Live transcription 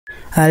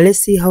Let's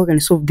see how we can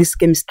solve this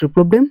chemistry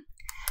problem.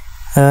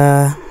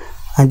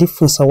 And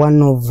if it's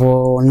one of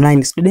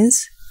 9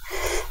 students,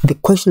 the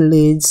question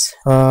reads,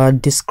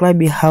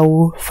 describe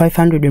how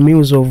 500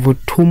 ml of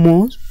 2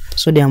 moles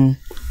sodium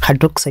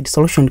hydroxide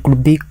solution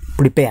could be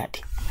prepared.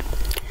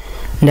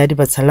 Ndati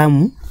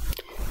patsalamu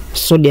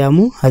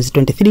sodium has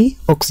 23,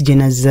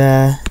 oxygen has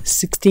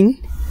 16,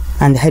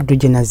 and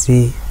hydrogen has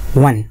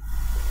 1.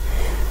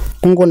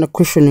 Kungona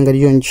question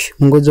ngati yonji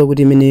ngozo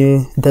kuti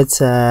mene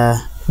that's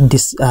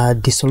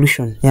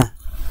dissolution. Yeah,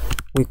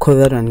 we call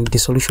that one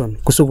dissolution.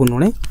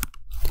 Kusukunule,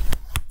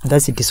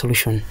 that's a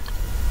dissolution.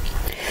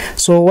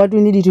 So what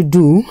we need to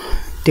do,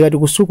 tikati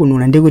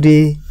kusukunula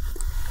ndikuti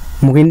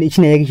mukende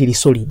china yake chili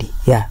solid.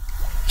 Yeah,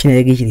 china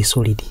yake chili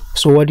solid.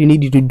 So what we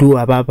need to do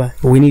ababa,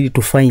 we need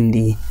to find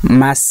the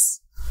mass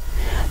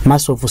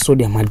of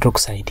sodium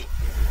hydroxide.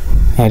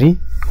 Right?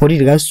 What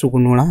is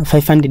gasukunula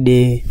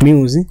 500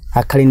 mils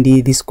according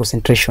this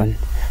concentration.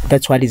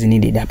 That's what is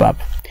needed above.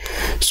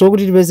 So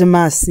what is the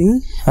mass?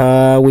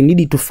 We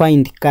need to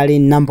find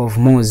current number of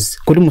moles.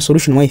 Kuri mu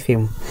solution wa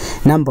FM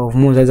number of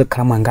moles as a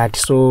kramangati.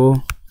 So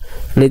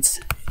let's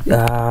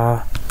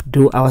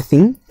do our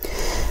thing.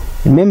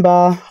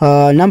 Remember,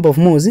 number of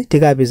moles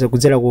teka peza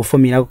kudzera ku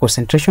formula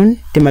concentration.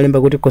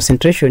 Timalemba kuti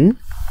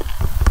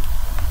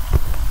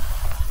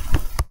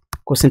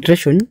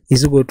concentration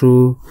is equal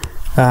to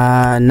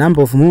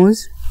number of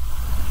moles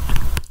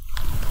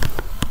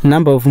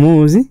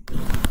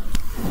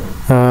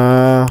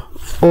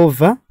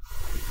over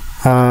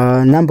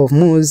number of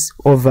moles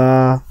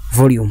over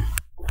volume.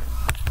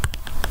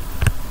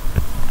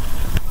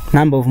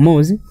 Number of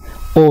moles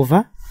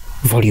over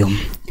volume.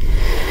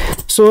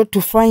 So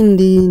to find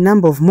the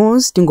number of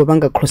moles,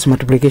 tingopanga cross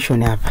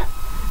multiplication hapa.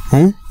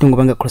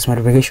 Tingopanga cross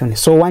multiplication.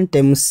 So 1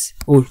 times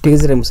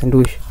tegezera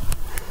musandusha.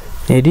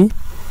 Ready?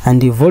 And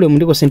the volume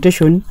the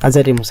concentration as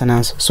a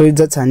remusananso. So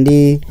that's and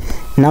the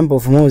number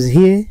of moles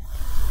here.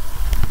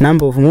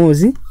 Number of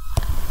moles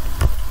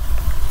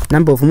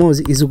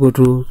is equal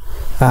to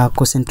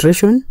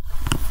concentration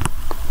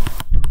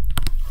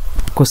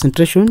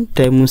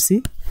times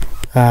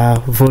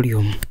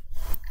volume.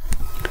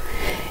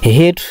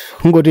 Here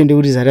ngo tende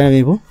kuti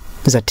zatambepo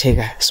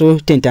zateka. So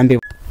tentambe.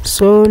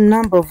 So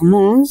number of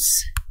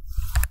moles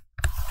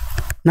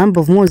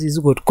is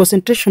equal to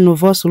concentration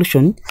of our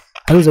solution.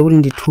 Aluza kuti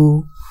ndi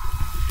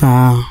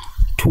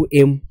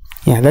 2m.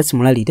 Yeah, that's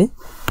molality.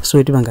 So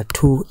it banga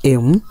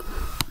 2m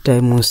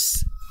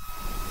times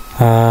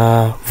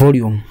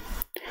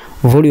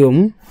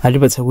volume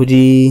alipatsa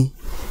kuti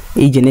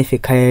ijenefe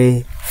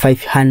kai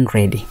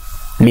 500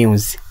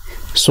 mils.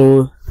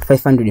 So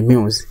 500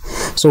 mils.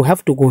 So we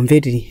have to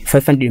convert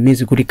 500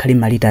 mils kuti kali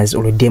liters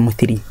or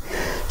dm3.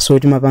 So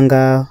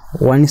timapanga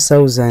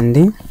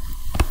 1000.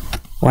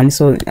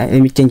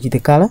 Let me change the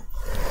color.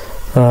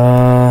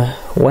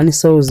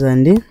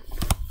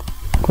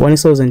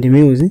 1000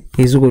 mils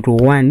is equal to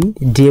 1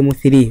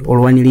 dm3 or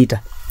 1 liter.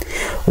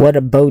 What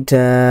about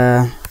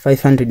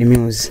 500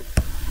 mils?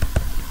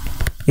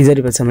 Is that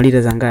about some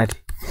liters angati?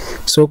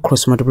 So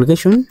cross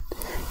multiplication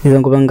is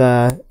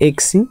angopanga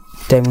x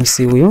times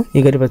uyo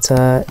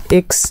ikatipatsa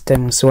x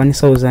times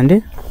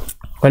 1000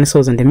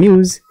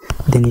 mils,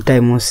 then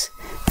times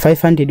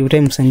 500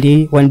 times and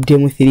 1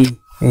 dm3.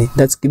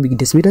 That's cubic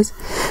decimeters.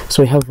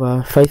 So we have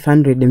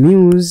 500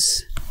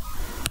 mils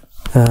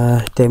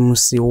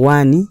times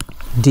 1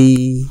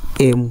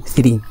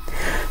 dm3.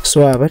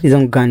 So about is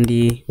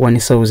gandi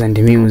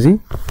 1000 mils.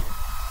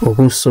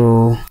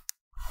 Also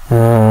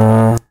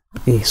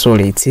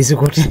sorry, it's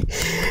equal to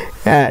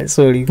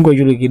sorry, go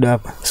you look it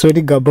up. So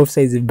it got both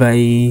sides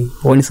by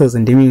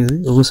 1000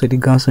 mils. Also it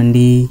goes on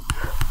the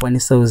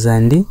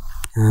 1000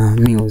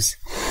 mils.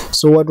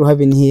 So what we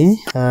have in here,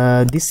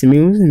 this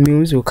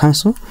mils will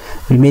cancel,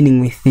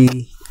 remaining with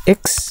the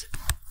x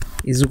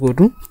is equal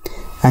to,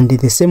 and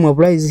the same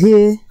applies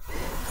here.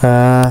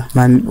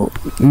 My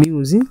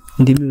mils,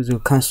 the mils will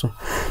cancel.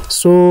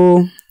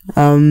 So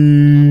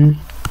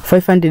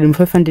 500 and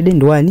 500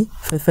 and 1,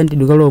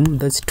 500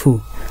 that's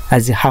 2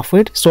 as a half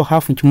weight. So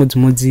half inch mods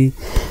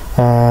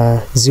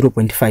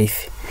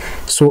 0.5.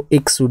 So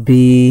x will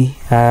be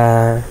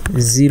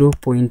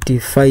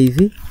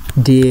 0.5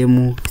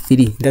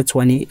 dm3. That's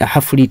a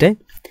half liter.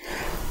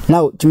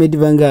 Now to make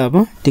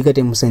the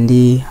tikate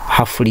musandi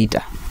half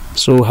liter.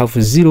 So have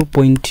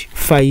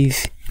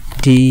 0.5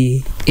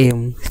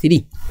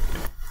 dm3.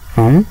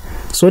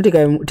 So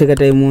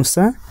tikate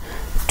musa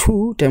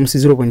 2 times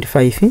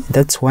 0.5,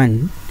 that's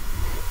 1.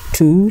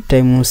 2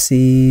 times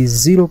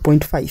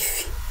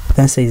 0.5,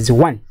 that is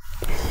 1.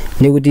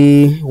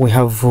 Negative, we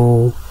have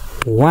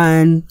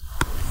 1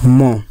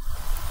 more.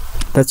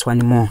 That's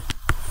 1 more.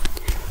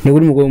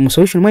 Negative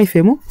solution my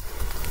femo.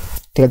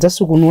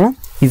 Tikajasukunula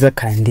is a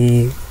kind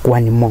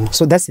 1 more.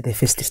 So that's the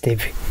first step.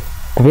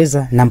 Raise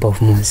number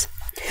of moles.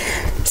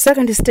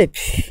 Second step,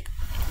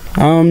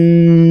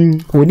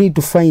 we need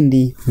to find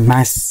the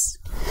mass.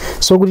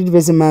 So good to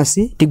the mass,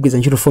 tigwiza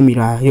nchito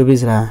formula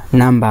yobezera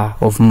number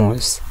of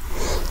moles.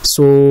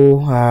 So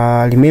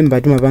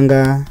remember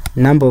tumapanga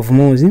number of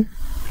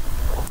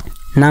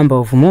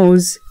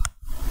moles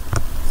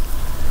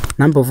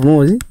number of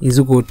moles is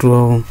equal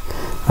to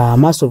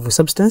mass of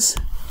substance.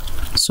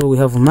 So we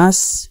have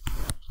mass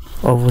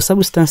of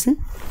substance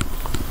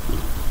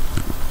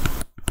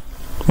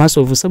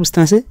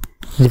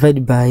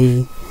divided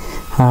by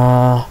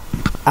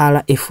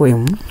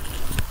RFM,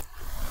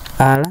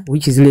 R,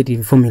 which is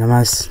relative formula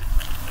mass.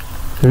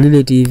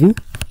 Relative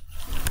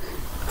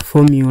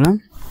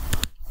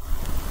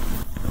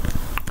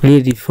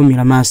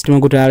formula mass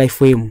timakuti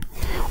RFM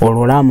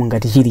ololamu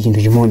ngati chili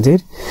chinthu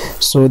chimodzi.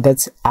 So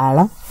that's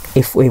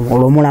RFM,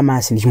 olomola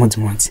mass ndi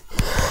chimodzimodzi.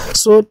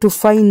 So to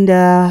find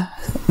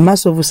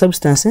mass of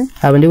substance,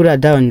 I will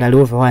write down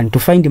over 1 to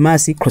find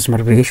mass cross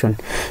multiplication.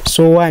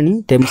 So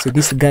 1 times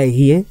this guy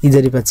here is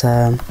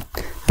the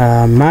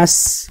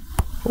mass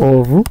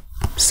of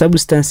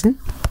substance.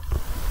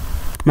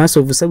 Mass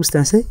of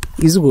substance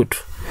is equal to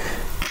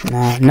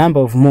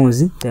number of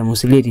moles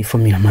times relative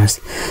formula mass.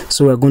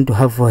 So we are going to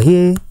have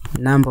here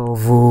number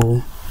of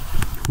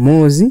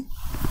moles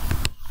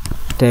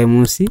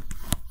times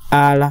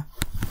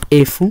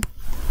RFM.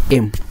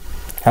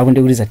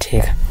 Akundikuliza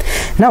theka.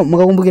 Now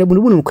mukakumbukira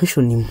bwino mu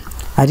question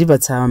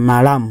atipatsa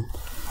malamu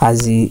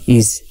as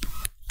is.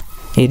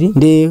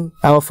 Ndi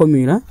our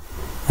formula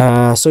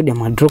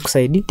sodium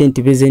hydroxide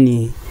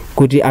tentipezeni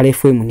kuti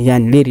RFM ni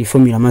yani, relative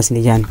formula mass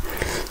ni yani.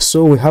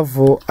 So we have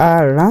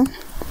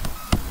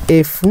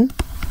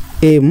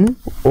RFM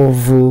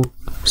of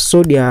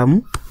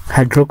sodium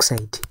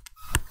hydroxide.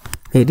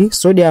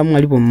 Sodium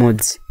alipo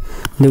mods.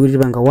 Ndikuti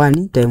panga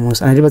 1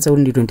 times anatipatsa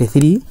kuti ndi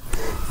 23,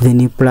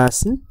 then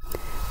plus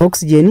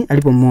oxygen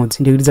alipo mods.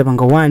 Ndikuti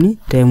panga 1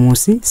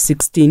 times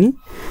 16,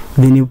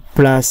 then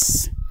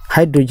plus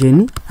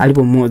hydrogen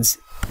alipo mods.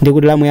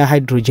 Ndikuti lamu ya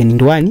hydrogen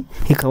ndi 1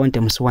 ika 1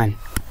 times 1.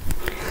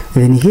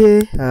 Then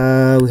here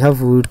we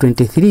have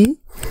 23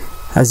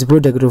 as a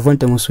product of 1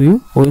 times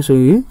u, also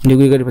u.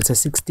 Ndikuti ikatipatsa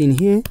 16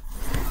 here,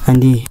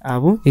 and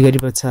abo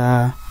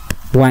ikatipatsa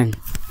 1.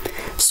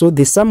 So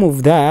the sum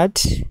of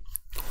that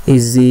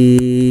is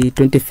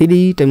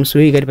 23 times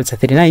 3 ikatipatsa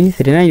 39.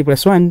 39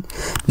 plus 1,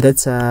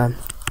 that's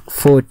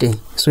 40.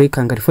 So it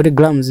can get 40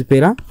 grams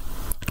per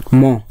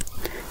mole.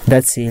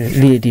 That's a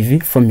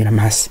relative formula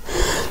mass.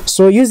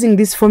 So using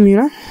this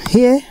formula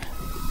here,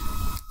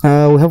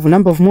 we have a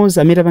number of moles.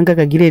 Amira panga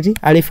calculate,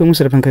 RFM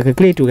musa panga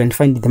calculate, we can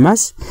find the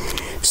mass.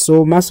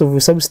 So mass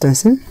of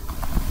substance,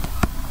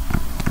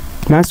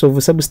 mass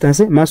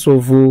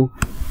of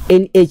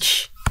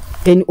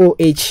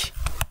NOH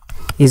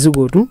is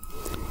equal to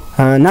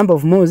number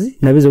of moles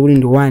nabiza kuli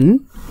ndi 1.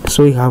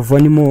 So we have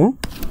 1 mole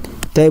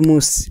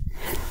times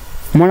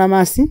molar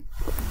mass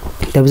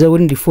tabiza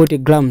kuli ndi 40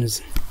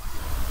 grams.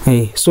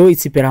 So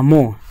it's per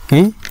mole,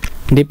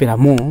 ndi per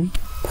mole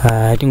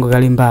tingo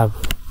kalimba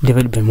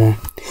divided by mole.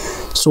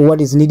 So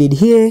what is needed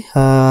here,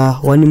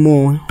 1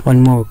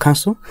 mole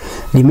cancel,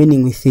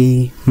 remaining with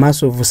the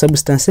mass of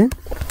substance.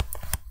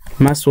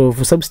 Mass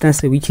of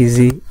substance, which is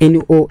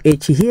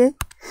NOH here,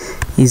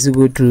 is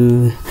equal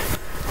to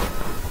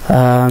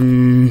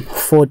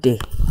 40.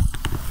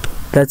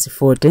 That's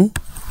 40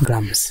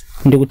 grams.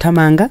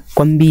 Ndikutamanga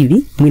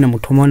kwambiri mwina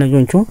mutomona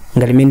choncho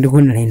ngati mende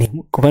kuona ine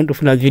kupanda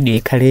tofuna video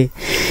ikale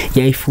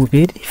ya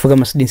ifupi ifuka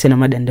masudinse na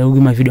madanda ugi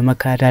ma video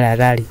makata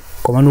atali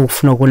komano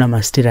kufuna kuona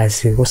ma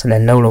status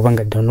osadandaula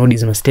panga download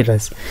is ma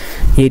status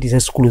yeti za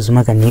school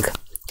zimakanika.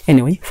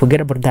 Anyway,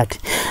 forget about that.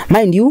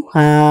 Mind you,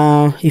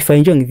 if you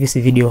enjoying this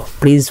video,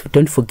 please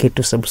don't forget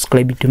to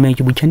subscribe to my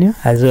YouTube channel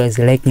as well as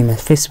liking my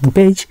Facebook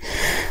page,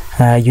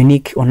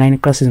 Unique Online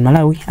Classes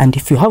Malawi. And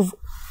if you have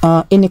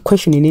any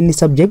question in any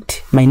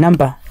subject, my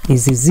number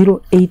is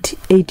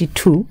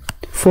 0882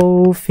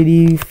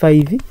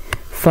 435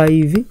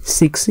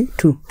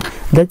 562.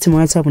 That's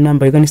my WhatsApp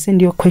number. You can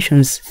send your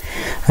questions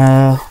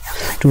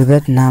to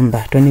that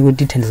number. To any good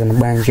details on the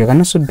branch. You can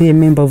also be a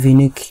member of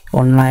Unique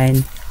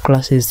Online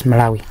Classes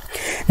Malawi.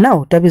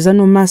 Now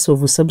tapizano mass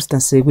of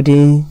substance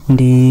kuti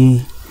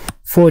ndi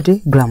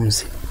 40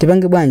 grams.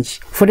 Tipange bwanji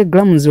 40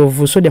 grams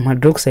of sodium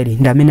hydroxide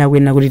ndamene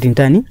akwena kuti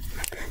tintani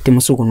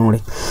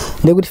timusukunule.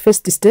 Ndikuti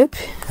first step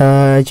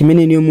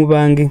chimene niyo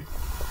mupange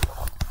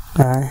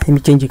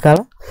change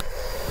color.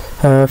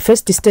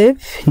 First step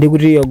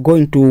ndikuti you're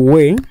going to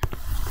weigh,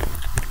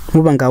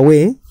 mupanga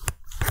weigh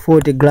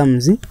 40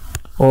 grams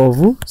of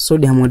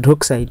sodium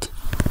hydroxide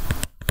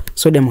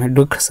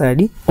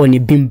on a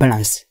beam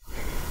balance.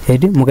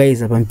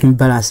 Mukaiza pa beam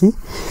balance.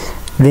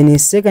 Then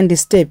second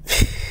step,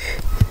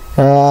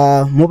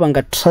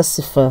 mupanga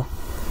transfer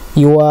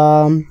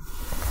your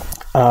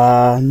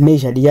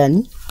measured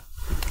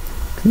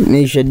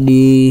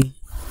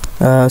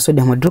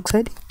sodium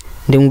hydroxide.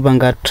 Then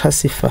mupanga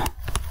transfer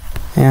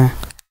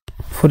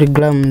 40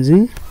 grams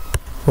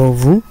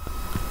of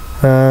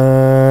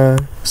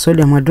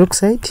sodium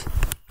hydroxide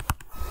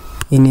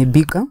in a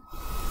beaker.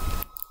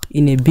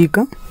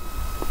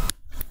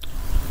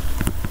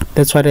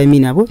 That's what I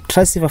mean about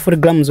transfer 40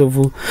 grams of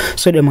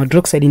sodium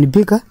hydroxide in a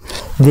beaker.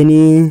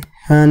 Then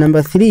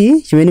number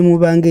 3 chimene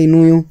mupange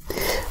inuyo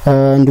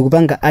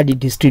ndikupanga add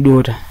distilled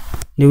water.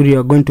 You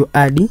are going to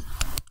add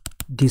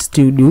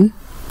distilled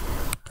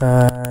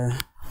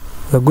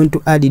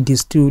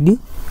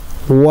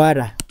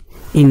water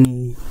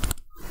in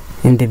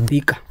the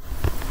beaker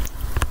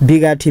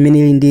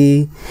timene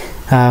ndi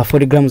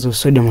 40 grams of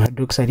sodium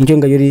hydroxide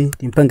njonga yori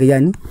timpange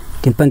yani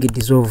timpange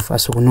dissolve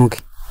asukunuke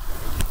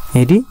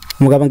edi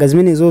mukapanga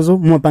zimene zozo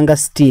mumapanga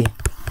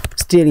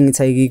stirring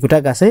itsaiki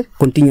kutakasa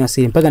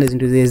continuously mpaka na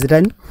zinthu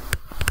zezitani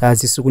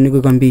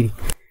zisukunuke kwambiri.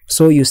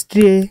 So you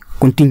stir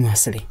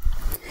continuously.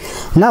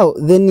 Now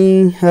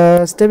then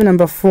step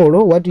number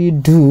 4, what do you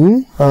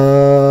do?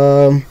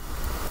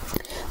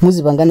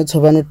 Muzipangano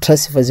tsopano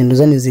transfer zinthu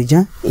zanu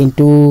zija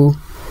into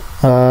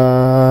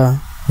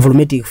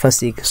volumetric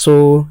plastic.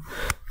 So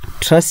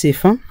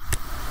transfer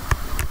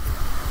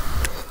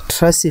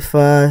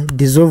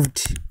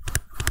dissolved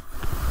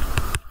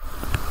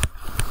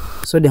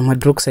sodium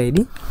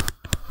hydroxide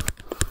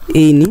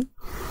in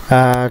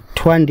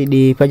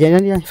 200 pajana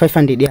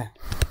 500 ya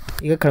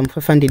ikakhala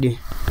 500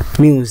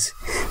 mils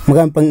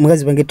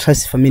mukazipange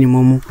transfer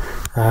minimum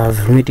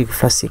volumetric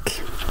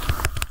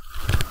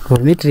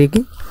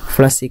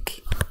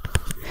plastic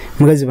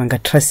mukazipanga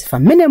transfer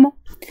minimum.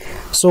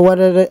 So what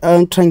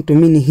I'm trying to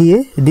mean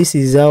here, this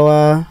is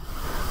our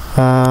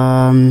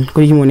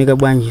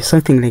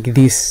something like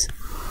this.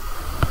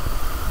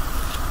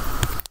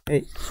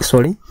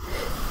 Sorry,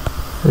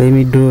 let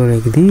me do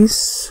like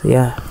this.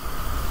 Yeah,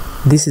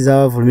 this is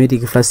our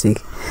volumetric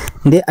plastic.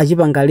 Nde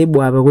achipanga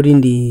label apa kuti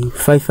ndi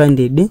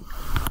 500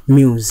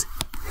 mils.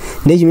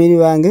 Nde chimene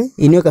wange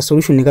inoka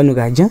solution kanu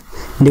kaja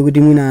ndi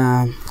kuti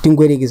mwina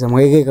tingwerekeza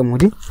mwakekeka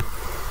muti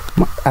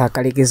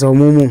akalekeza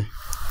umumu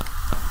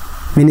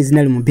many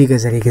zinali mubika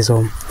zalekeza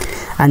umu.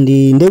 And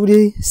nde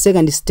kuti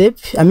second step,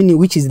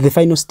 which is the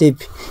final step,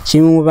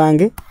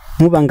 chimwe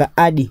mupanga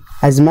add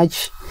as much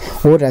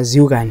water as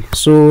you can.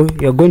 So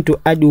you are going to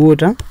add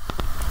water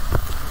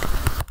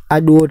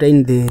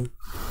in the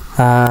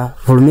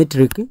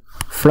volumetric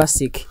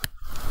plastic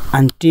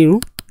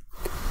until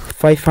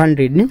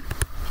 500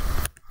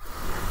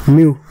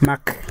 mil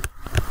mark.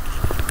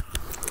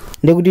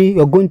 Ndekuti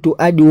you are going to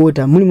add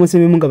water muli monse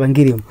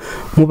mungapangire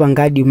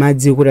mupanga add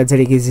madzi kuti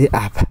adzalekeze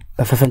apa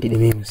pa 500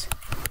 mils.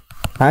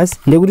 As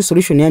ndekuti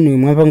solution yanu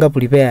mwapanga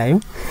prepare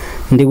ayo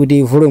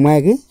ndekuti volume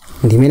yake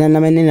ndimene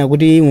namanena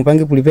kuti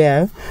mupange prepare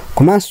ayo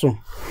komanso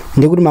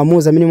ndekuti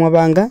mamoza amene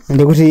mwapanga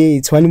ndekuti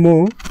it's one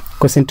more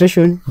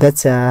concentration,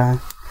 that's 2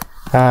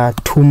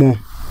 more.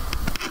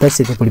 That's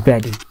the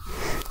prepared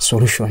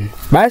solution.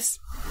 Bas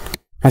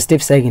na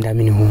step second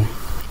amene ho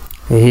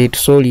to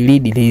solve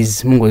lead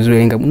this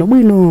mungoziwerenga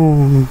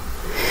bwino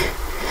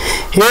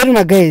here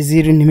my guys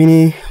iru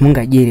ndimene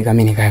mungajere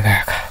kamene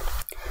kakaka.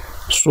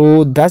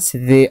 So that's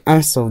the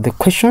answer of the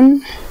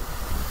question.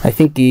 I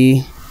think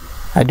I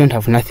don't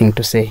have nothing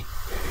to say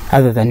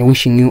other than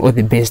wishing you all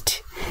the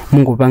best.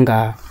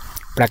 Mungopanga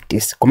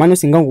practice komano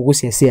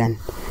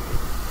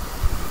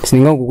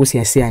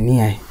singangokusiyasiyani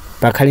yayi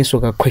bakhalinso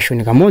ka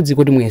question kamodzi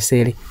kuti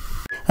muyesere.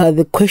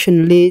 The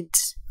question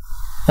reads,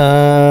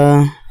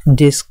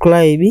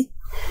 describe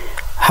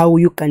how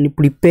you can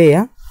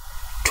prepare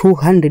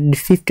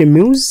 250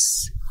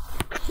 mils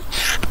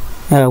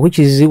which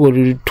is equal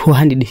to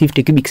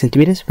 250 cubic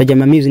centimeters.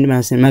 Pajama mils ndi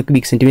masema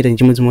cubic centimeter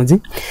chimodzimodzi.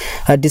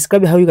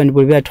 Describe how you can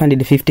prepare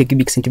 250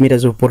 cubic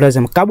centimeters of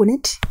potassium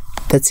carbonate,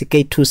 that's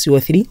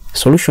K2CO3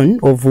 solution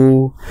of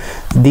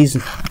this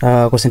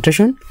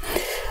concentration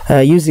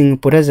using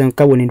potassium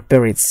carbonate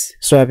pellets.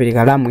 So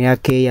apeleka lamu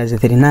yake as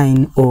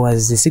 39, O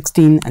as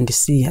 16 and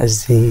C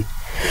as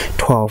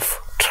 12.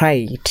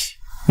 Try it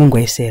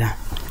mungoyesera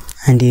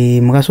and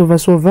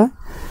mukasolve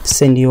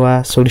send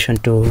your solution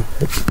to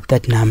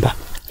that number.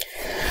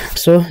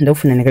 So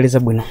ndakufuna nikaleza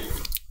bwino.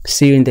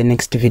 See you in the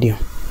next video.